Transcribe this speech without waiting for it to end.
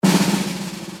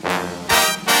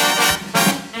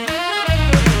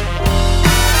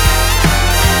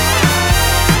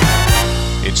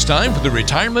time for the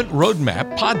Retirement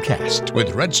Roadmap podcast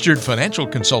with registered financial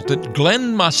consultant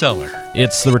Glenn Mosseller.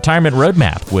 It's the Retirement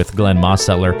Roadmap with Glenn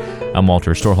Mosseller. I'm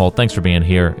Walter Storholt. Thanks for being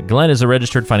here. Glenn is a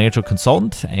registered financial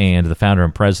consultant and the founder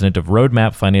and president of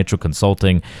Roadmap Financial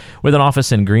Consulting with an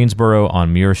office in Greensboro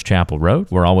on Muirs Chapel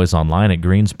Road. We're always online at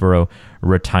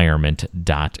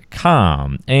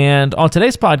greensbororetirement.com. And on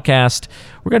today's podcast,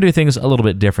 we're going to do things a little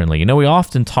bit differently. You know, we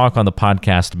often talk on the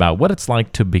podcast about what it's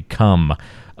like to become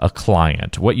a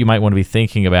client, what you might want to be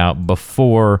thinking about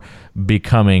before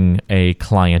becoming a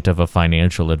client of a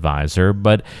financial advisor.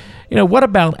 But, you know, what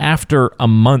about after a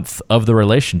month of the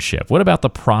relationship? What about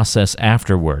the process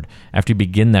afterward, after you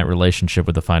begin that relationship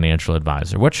with a financial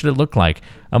advisor? What should it look like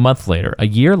a month later, a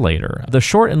year later? The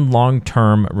short and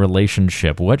long-term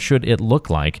relationship, what should it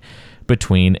look like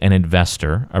between an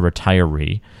investor, a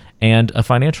retiree, and a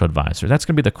financial advisor? That's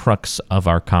going to be the crux of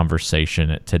our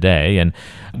conversation today. And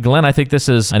Glenn, I think this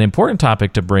is an important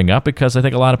topic to bring up because I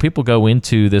think a lot of people go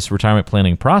into this retirement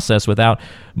planning process without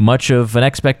much of an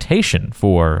expectation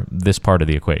for this part of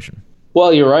the equation.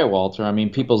 Well, you're right, Walter. I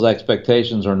mean, people's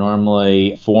expectations are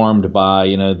normally formed by,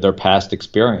 their past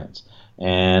experience.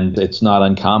 And it's not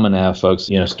uncommon to have folks,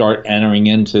 start entering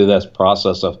into this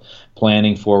process of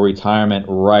planning for retirement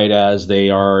right as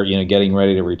they are, getting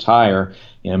ready to retire.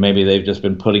 Maybe they've just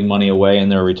been putting money away in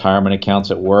their retirement accounts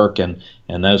at work and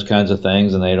those kinds of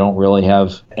things, and they don't really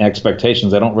have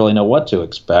expectations. They don't really know what to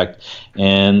expect.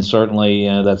 And certainly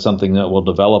that's something that will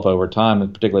develop over time,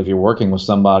 particularly if you're working with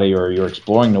somebody or you're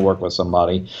exploring to work with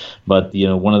somebody. But,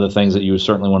 one of the things that you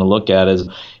certainly want to look at is,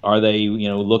 are they,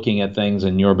 looking at things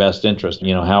in your best interest?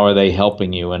 How are they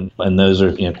helping you? And those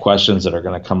are, questions that are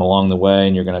going to come along the way,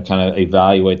 and you're going to kind of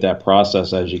evaluate that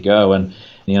process as you go. And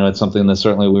it's something that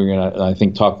certainly we're going to, I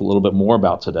think, talk a little bit more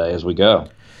about today as we go.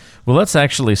 Well, let's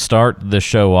actually start the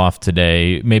show off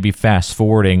today, maybe fast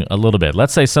forwarding a little bit.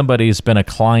 Let's say somebody's been a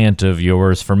client of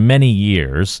yours for many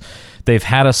years. They've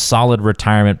had a solid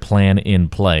retirement plan in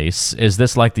place. Is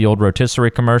this like the old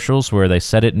rotisserie commercials where they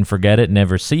set it and forget it,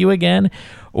 never see you again?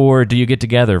 Or do you get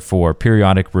together for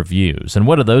periodic reviews? And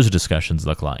what do those discussions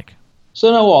look like? So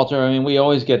no, Walter, we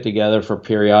always get together for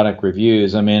periodic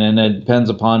reviews. And it depends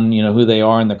upon, who they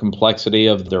are and the complexity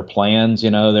of their plans.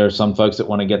 There are some folks that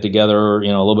want to get together, a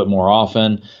little bit more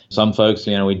often. Some folks,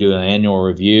 we do an annual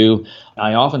review.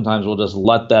 I oftentimes will just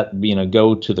let that,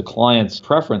 go to the client's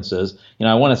preferences.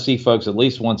 I want to see folks at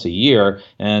least once a year,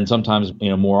 and sometimes,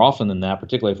 more often than that,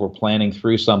 particularly if we're planning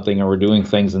through something or we're doing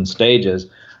things in stages.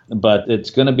 But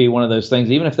it's going to be one of those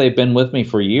things, even if they've been with me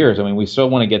for years. We still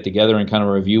want to get together and kind of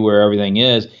review where everything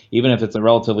is, even if it's a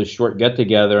relatively short get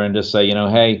together, and just say,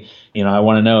 hey, I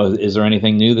want to know, is there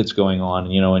anything new that's going on,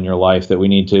 in your life that we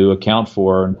need to account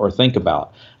for or think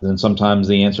about? And sometimes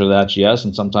the answer to that's yes,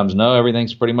 and sometimes no,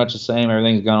 everything's pretty much the same,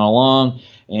 everything's gone along.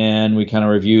 And we kind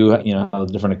of review, how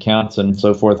the different accounts and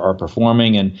so forth are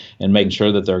performing and making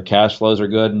sure that their cash flows are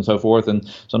good and so forth. And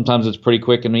sometimes it's pretty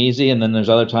quick and easy. And then there's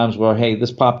other times where, hey, this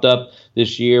popped up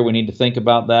this year, we need to think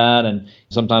about that. And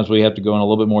sometimes we have to go in a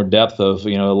little bit more depth of, a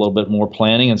little bit more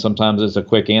planning. And sometimes it's a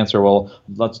quick answer. Well,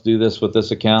 let's do this with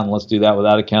this account and let's do that with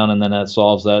that account. And then that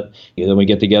solves that. Then we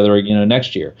get together,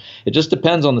 next year. It just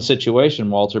depends on the situation,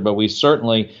 Walter, but we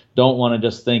certainly don't want to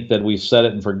just think that we've set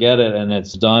it and forget it and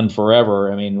it's done forever.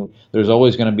 There's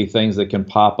always going to be things that can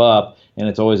pop up, and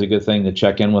it's always a good thing to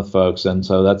check in with folks. And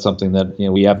so that's something that,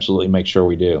 we absolutely make sure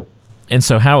we do. And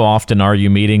so how often are you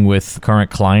meeting with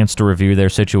current clients to review their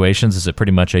situations? Is it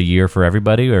pretty much a year for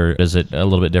everybody, or is it a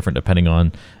little bit different depending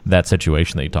on that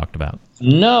situation that you talked about?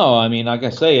 No, like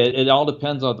I say, it all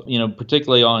depends on,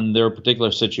 particularly on their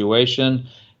particular situation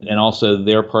and also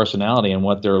their personality and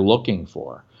what they're looking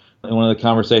for. And one of the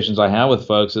conversations I have with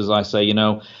folks is I say,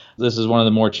 this is one of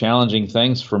the more challenging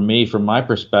things for me from my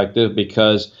perspective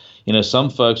because, some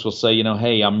folks will say,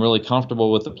 hey, I'm really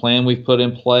comfortable with the plan we've put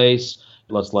in place.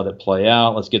 Let's let it play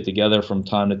out. Let's get together from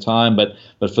time to time. But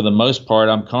for the most part,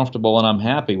 I'm comfortable and I'm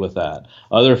happy with that.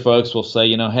 Other folks will say,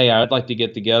 hey, I'd like to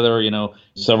get together,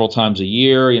 several times a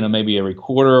year, maybe every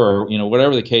quarter or,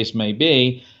 whatever the case may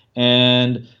be.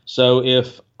 And so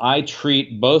if I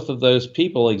treat both of those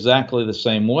people exactly the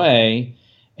same way,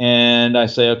 and I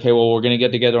say, okay, well, we're going to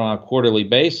get together on a quarterly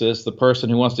basis. The person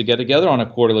who wants to get together on a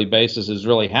quarterly basis is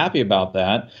really happy about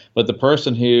that. But the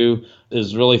person who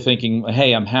is really thinking,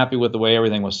 hey, I'm happy with the way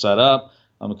everything was set up,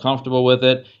 I'm comfortable with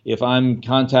it. If I'm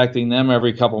contacting them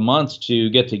every couple months to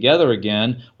get together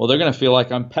again, well, they're going to feel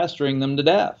like I'm pestering them to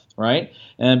death, right?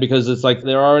 And because it's like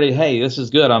they're already, hey, this is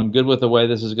good. I'm good with the way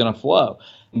this is going to flow.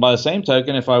 By the same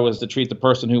token, if I was to treat the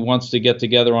person who wants to get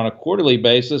together on a quarterly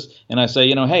basis and I say,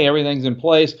 hey, everything's in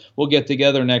place, we'll get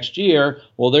together next year,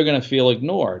 well, they're going to feel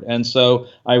ignored. And so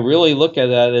I really look at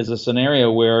that as a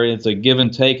scenario where it's a give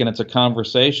and take and it's a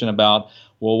conversation about,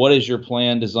 well, what is your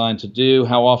plan designed to do?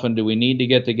 How often do we need to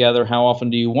get together? How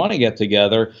often do you want to get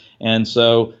together? And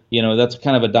so, that's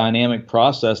kind of a dynamic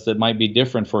process that might be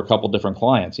different for a couple different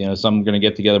clients. Some are going to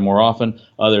get together more often.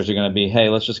 Others are going to be, hey,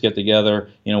 let's just get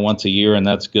together, once a year, and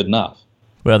that's good enough.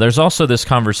 Well, there's also this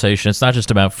conversation. It's not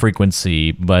just about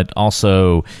frequency, but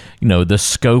also, the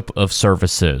scope of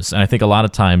services. And I think a lot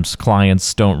of times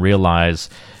clients don't realize,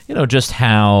 just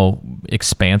how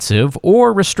expansive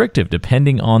or restrictive,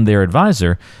 depending on their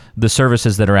advisor, the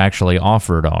services that are actually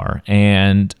offered are.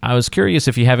 And I was curious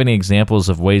if you have any examples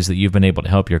of ways that you've been able to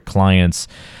help your clients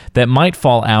that might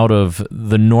fall out of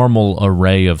the normal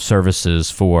array of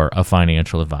services for a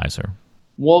financial advisor.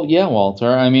 Well, yeah,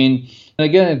 Walter.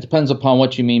 Again, it depends upon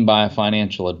what you mean by a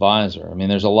financial advisor.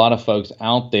 There's a lot of folks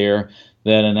out there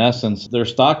that in essence, they're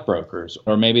stockbrokers,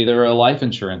 or maybe they're a life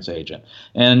insurance agent.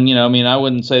 And, I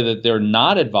wouldn't say that they're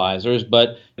not advisors,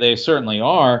 but they certainly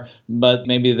are. But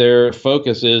maybe their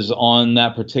focus is on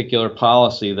that particular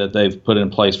policy that they've put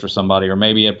in place for somebody, or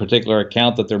maybe a particular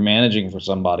account that they're managing for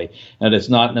somebody. And it's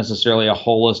not necessarily a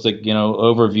holistic,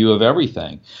 overview of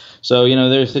everything. So,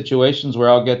 there's situations where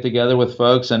I'll get together with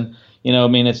folks and,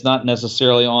 it's not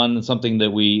necessarily on something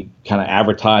that we kind of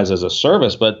advertise as a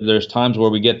service, but there's times where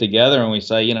we get together and we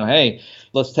say, hey,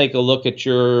 let's take a look at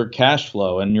your cash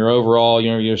flow and your overall,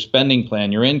 your spending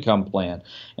plan, your income plan.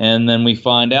 And then we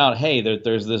find out, hey,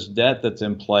 there's this debt that's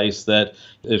in place that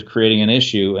is creating an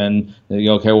issue. And they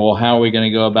go, okay, well, how are we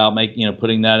going to go about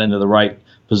putting that into the right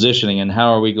positioning, and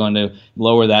how are we going to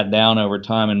lower that down over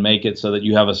time and make it so that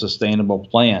you have a sustainable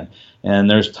plan? And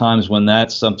there's times when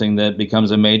that's something that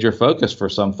becomes a major focus for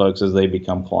some folks as they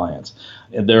become clients.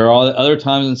 There are other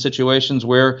times and situations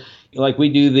where, like, we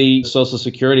do the Social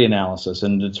Security analysis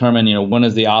and determine, when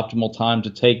is the optimal time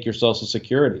to take your Social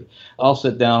Security. I'll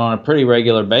sit down on a pretty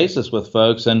regular basis with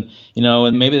folks and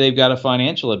maybe they've got a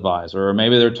financial advisor, or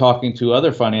maybe they're talking to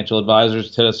other financial advisors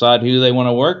to decide who they want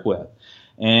to work with.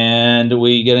 And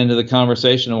we get into the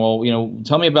conversation, well,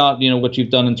 tell me about, what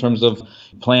you've done in terms of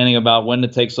planning about when to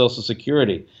take Social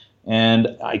Security. And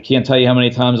I can't tell you how many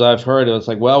times I've heard it's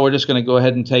like, well, we're just going to go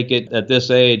ahead and take it at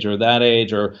this age or that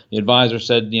age, or the advisor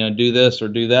said, do this or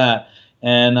do that.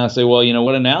 And I say, well,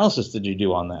 what analysis did you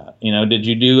do on that? Did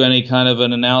you do any kind of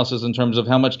an analysis in terms of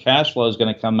how much cash flow is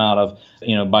going to come out of,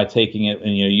 by taking it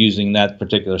and, using that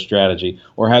particular strategy?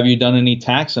 Or have you done any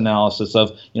tax analysis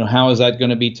of, how is that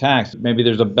going to be taxed? Maybe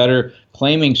there's a better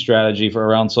claiming strategy for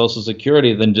around Social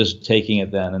Security than just taking it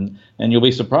then. And you'll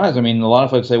be surprised. A lot of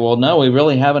folks say, well, no, we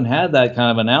really haven't had that kind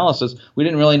of analysis. We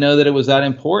didn't really know that it was that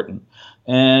important.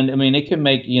 And it can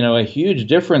make, a huge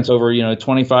difference over,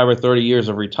 25 or 30 years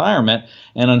of retirement.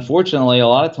 And unfortunately, a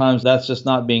lot of times that's just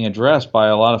not being addressed by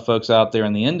a lot of folks out there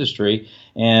in the industry.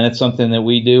 And it's something that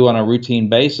we do on a routine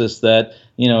basis that,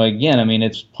 again,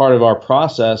 it's part of our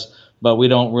process, but we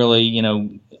don't really,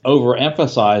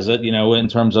 overemphasize it, in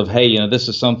terms of, hey, this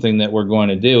is something that we're going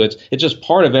to do. It's just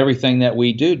part of everything that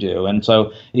we do. And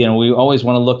so, we always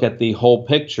want to look at the whole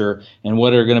picture and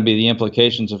what are going to be the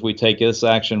implications if we take this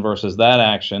action versus that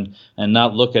action, and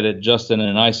not look at it just in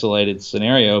an isolated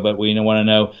scenario, but we want to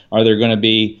know, are there going to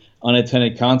be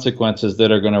unintended consequences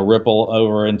that are going to ripple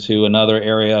over into another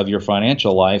area of your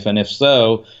financial life? And if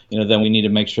so, then we need to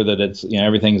make sure that it's,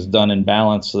 everything's done in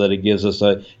balance so that it gives us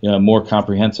a, more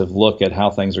comprehensive look at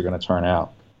how things are going to turn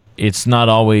out. It's not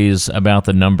always about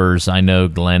the numbers, I know,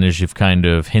 Glenn, as you've kind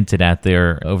of hinted at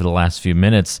there over the last few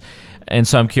minutes. And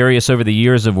so I'm curious, over the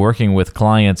years of working with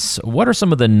clients, what are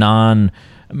some of the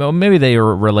maybe they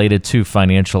are related to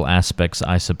financial aspects,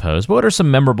 I suppose, but what are some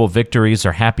memorable victories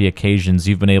or happy occasions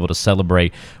you've been able to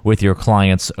celebrate with your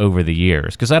clients over the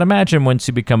years? Because I'd imagine once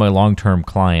you become a long-term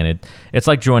client, it's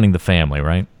like joining the family,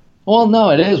 right? Well, no,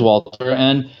 it is, Walter.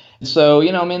 And so,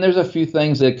 there's a few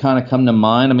things that kind of come to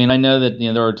mind. I know that,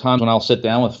 there are times when I'll sit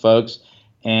down with folks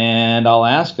and I'll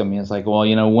ask them, it's like, well,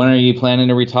 when are you planning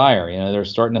to retire? They're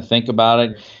starting to think about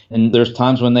it. And there's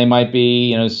times when they might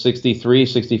be, 63,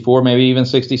 64, maybe even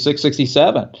 66,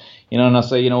 67. And I'll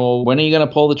say, well, when are you going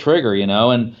to pull the trigger?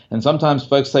 And sometimes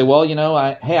folks say, well,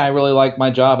 I really like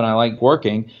my job and I like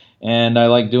working and I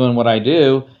like doing what I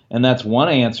do. And that's one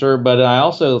answer. But I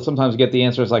also sometimes get the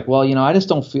answer is like, well, I just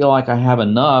don't feel like I have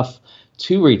enough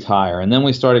to retire. And then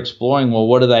we start exploring, well,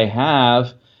 what do they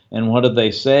have? And what have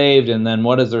they saved? And then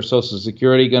what is their Social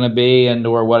Security going to be? And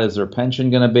or what is their pension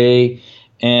going to be?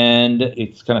 And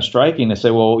it's kind of striking to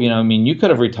say, well, you could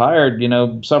have retired,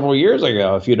 several years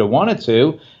ago if you'd have wanted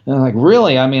to. And I'm like,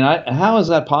 really? How is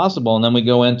that possible? And then we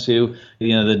go into,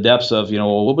 the depths of,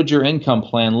 well, what would your income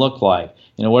plan look like?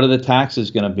 What are the taxes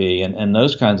going to be, and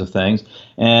those kinds of things.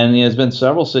 And there's been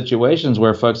several situations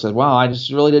where folks said, wow, I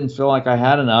just really didn't feel like I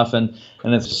had enough. And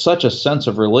it's such a sense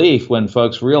of relief when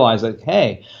folks realize that,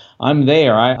 hey, I'm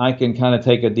there. I can kind of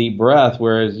take a deep breath.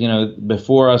 Whereas,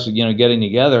 before us, getting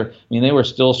together, they were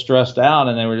still stressed out,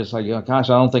 and they were just like, gosh,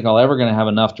 I don't think I'll ever going to have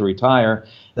enough to retire.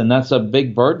 And that's a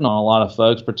big burden on a lot of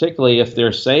folks, particularly if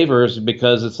they're savers,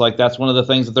 because it's like that's one of the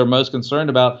things that they're most concerned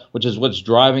about, which is what's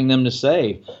driving them to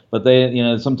save. But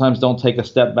they, sometimes don't take a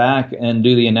step back and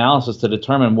do the analysis to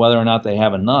determine whether or not they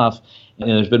have enough. And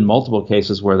there's been multiple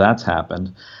cases where that's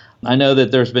happened. I know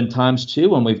that there's been times, too,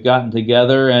 when we've gotten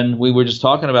together and we were just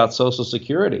talking about Social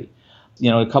Security.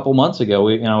 A couple months ago,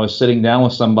 I was sitting down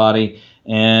with somebody,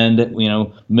 and,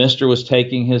 Mr. was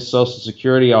taking his Social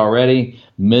Security already.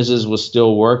 Mrs. was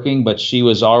still working, but she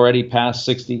was already past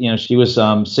 60. She was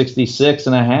 66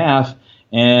 and a half.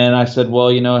 And I said, well,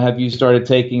 have you started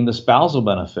taking the spousal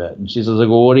benefit? And she says,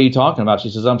 well, what are you talking about? She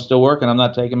says, I'm still working. I'm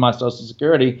not taking my Social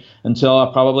Security until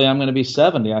I'm going to be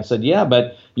 70. I said, yeah,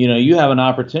 but, you have an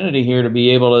opportunity here to be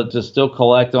able to still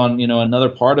collect on, another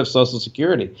part of Social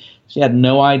Security. She had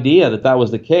no idea that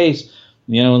was the case.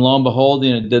 And lo and behold,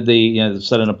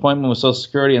 set an appointment with Social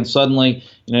Security, and suddenly,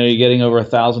 you're getting over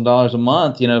 $1,000 a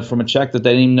month, from a check that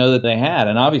they didn't even know that they had.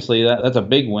 And obviously that's a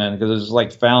big win, because it's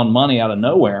like found money out of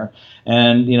nowhere.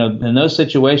 And, and those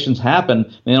situations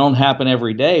happen. They don't happen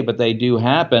every day, but they do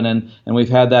happen. And we've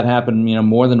had that happen,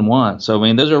 more than once. So,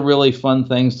 those are really fun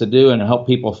things to do and help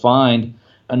people find.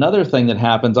 Another thing that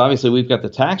happens, obviously, we've got the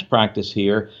tax practice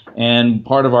here, and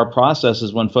part of our process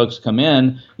is when folks come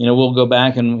in, we'll go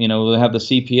back and, we'll have the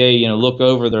CPA, look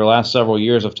over their last several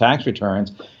years of tax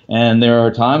returns. And there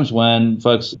are times when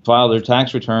folks file their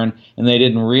tax return and they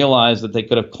didn't realize that they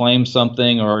could have claimed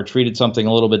something or treated something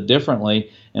a little bit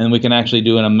differently. And we can actually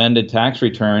do an amended tax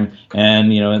return,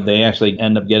 and they actually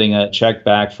end up getting a check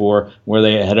back for where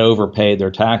they had overpaid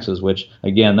their taxes, which,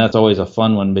 again, that's always a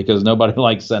fun one, because nobody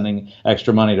likes sending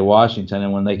extra money to Washington,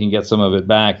 and when they can get some of it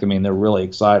back, they're really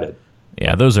excited.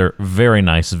 Yeah, those are very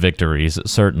nice victories,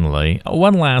 certainly.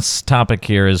 One last topic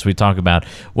here is we talk about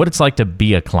what it's like to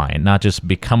be a client, not just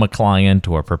become a client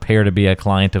or prepare to be a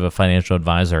client of a financial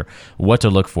advisor, what to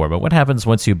look for, but what happens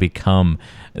once you become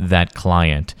that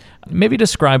client. Maybe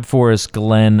describe for us,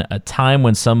 Glenn, a time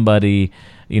when somebody,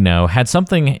 had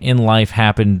something in life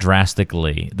happen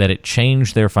drastically, that it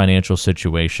changed their financial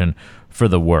situation for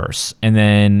the worse, and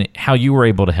then how you were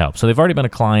able to help. So they've already been a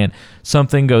client,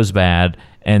 something goes bad,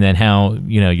 and then how,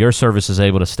 your service is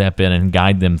able to step in and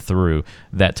guide them through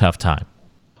that tough time.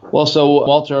 Well, so,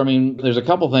 Walter, there's a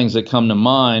couple things that come to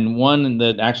mind. One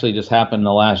that actually just happened in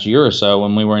the last year or so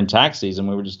when we were in tax season.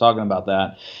 We were just talking about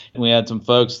that. And we had some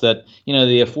folks that, the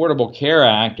Affordable Care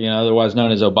Act, otherwise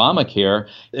known as Obamacare,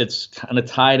 it's kind of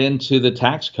tied into the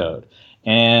tax code.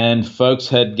 And folks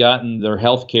had gotten their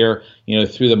health care,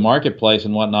 through the marketplace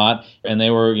and whatnot, and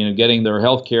they were, getting their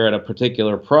health care at a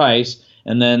particular price.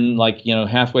 And then,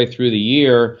 halfway through the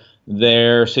year,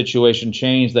 their situation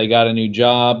changed. They got a new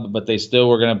job, but they still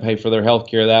were going to pay for their health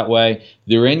care that way.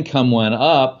 Their income went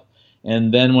up.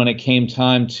 And then when it came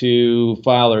time to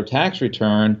file their tax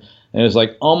return, it was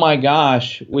like, oh my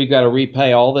gosh, we've got to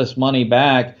repay all this money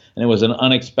back. And it was an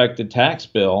unexpected tax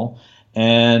bill.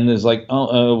 And it's like,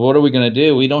 what are we going to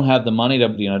do? We don't have the money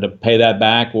to pay that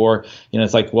back. Or,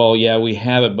 it's like, well, yeah, we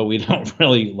have it, but we don't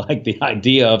really like the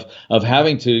idea of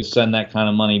having to send that kind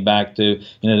of money back to,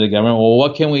 the government. Well,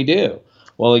 what can we do?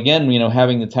 Well, again,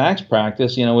 having the tax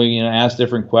practice, we, ask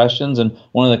different questions. And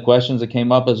one of the questions that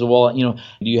came up is, well, do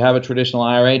you have a traditional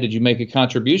IRA? Did you make a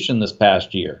contribution this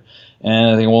past year?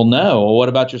 And I think, well, no. Well, what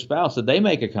about your spouse? Did they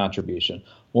make a contribution?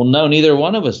 Well, no, neither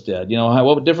one of us did.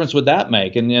 What difference would that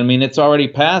make? And it's already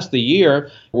past the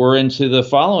year. We're into the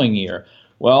following year.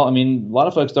 Well, a lot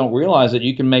of folks don't realize that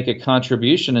you can make a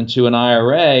contribution into an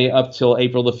IRA up till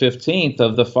April the 15th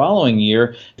of the following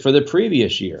year for the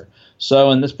previous year. So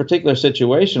in this particular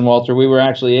situation, Walter, we were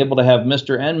actually able to have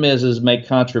Mr. and Mrs. make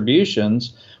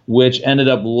contributions, which ended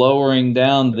up lowering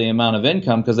down the amount of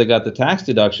income because they got the tax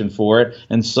deduction for it.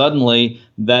 And suddenly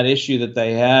that issue that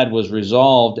they had was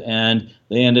resolved, and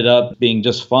they ended up being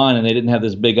just fine, and they didn't have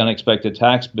this big unexpected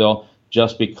tax bill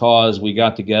just because we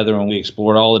got together and we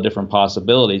explored all the different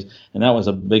possibilities. And that was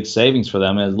a big savings for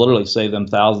them. It literally saved them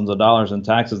thousands of dollars in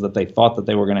taxes that they thought that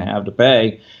they were going to have to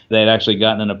pay. They had actually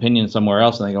gotten an opinion somewhere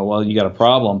else, and they go, well, you got a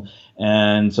problem.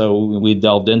 And so we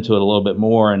delved into it a little bit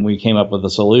more and we came up with a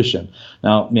solution.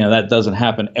 Now, that doesn't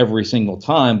happen every single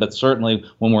time, but certainly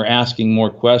when we're asking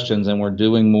more questions and we're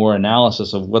doing more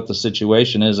analysis of what the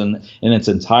situation is in its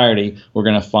entirety, we're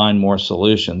going to find more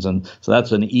solutions. And so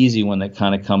that's an easy one that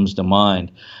kind of comes to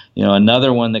mind.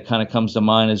 Another one that kind of comes to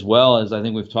mind as well is, I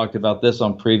think we've talked about this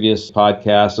on previous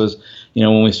podcasts, is,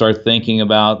 when we start thinking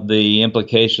about the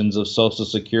implications of Social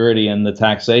Security and the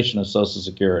taxation of Social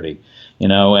Security.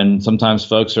 And sometimes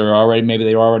folks are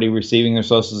already receiving their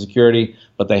Social Security,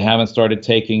 but they haven't started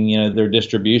taking, their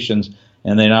distributions,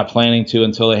 and they're not planning to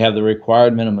until they have the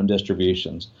required minimum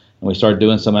distributions. And we start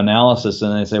doing some analysis,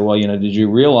 and they say, well, did you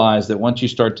realize that once you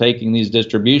start taking these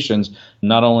distributions,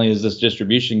 not only is this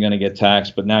distribution going to get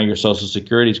taxed, but now your Social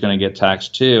Security is going to get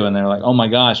taxed too? And they're like, oh my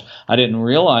gosh, I didn't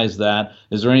realize that.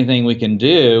 Is there anything we can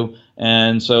do?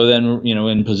 And so then,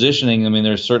 in positioning,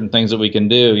 there's certain things that we can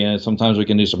do. Sometimes we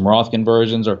can do some Roth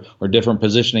conversions or different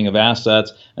positioning of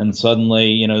assets, and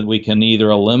suddenly, we can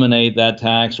either eliminate that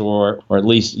tax or at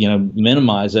least,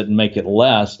 minimize it and make it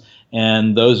less.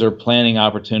 And those are planning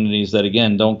opportunities that,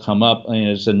 again, don't come up.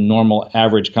 It's a normal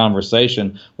average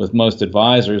conversation with most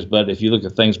advisors. But if you look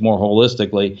at things more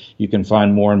holistically, you can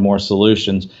find more and more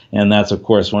solutions. And that's, of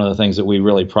course, one of the things that we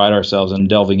really pride ourselves in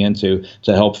delving into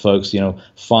to help folks,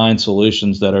 find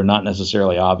solutions that are not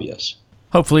necessarily obvious.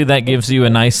 Hopefully that gives you a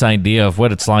nice idea of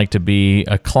what it's like to be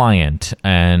a client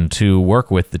and to work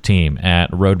with the team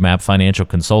at Roadmap Financial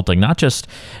Consulting, not just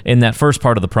in that first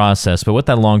part of the process, but what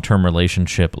that long-term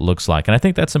relationship looks like. And I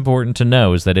think that's important to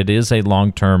know, is that it is a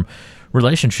long-term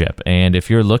relationship. And if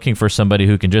you're looking for somebody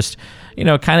who can just,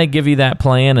 kind of give you that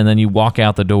plan and then you walk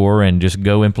out the door and just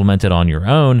go implement it on your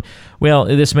own, well,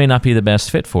 this may not be the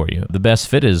best fit for you. The best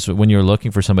fit is when you're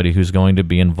looking for somebody who's going to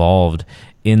be involved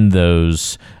in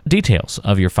those details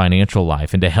of your financial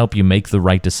life and to help you make the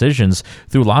right decisions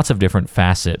through lots of different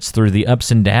facets, through the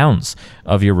ups and downs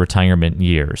of your retirement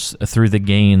years, through the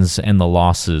gains and the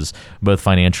losses, both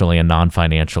financially and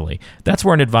non-financially. That's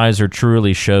where an advisor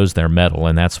truly shows their mettle,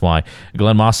 and that's why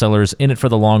Glenn Mosseller's in it for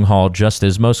the long haul, just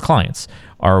as most clients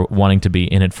are wanting to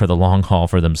be in it for the long haul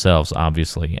for themselves,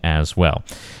 obviously, as well.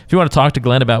 If you want to talk to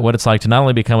Glenn about what it's like to not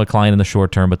only become a client in the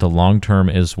short term, but the long term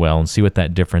as well, and see what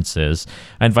that difference is,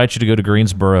 I invite you to go to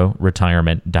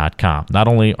GreensboroRetirement.com. Not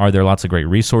only are there lots of great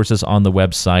resources on the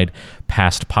website,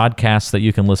 past podcasts that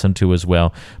you can listen to as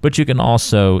well, but you can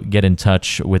also get in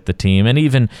touch with the team and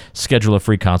even schedule a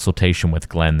free consultation with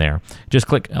Glenn there. Just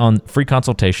click on free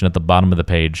consultation at the bottom of the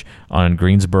page on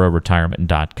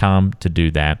GreensboroRetirement.com to do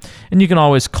that. And you can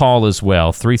always call as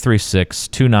well,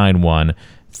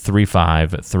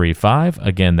 336-291-3535.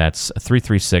 Again, that's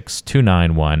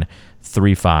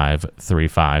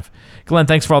 336-291-3535. Glenn,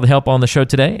 thanks for all the help on the show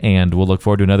today, and we'll look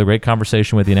forward to another great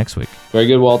conversation with you next week. Very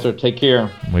good, Walter. Take care.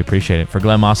 We appreciate it. For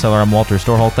Glenn Mosseller, I'm Walter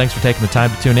Storholt. Thanks for taking the time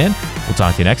to tune in. We'll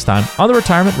talk to you next time on the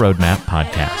Retirement Roadmap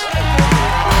Podcast.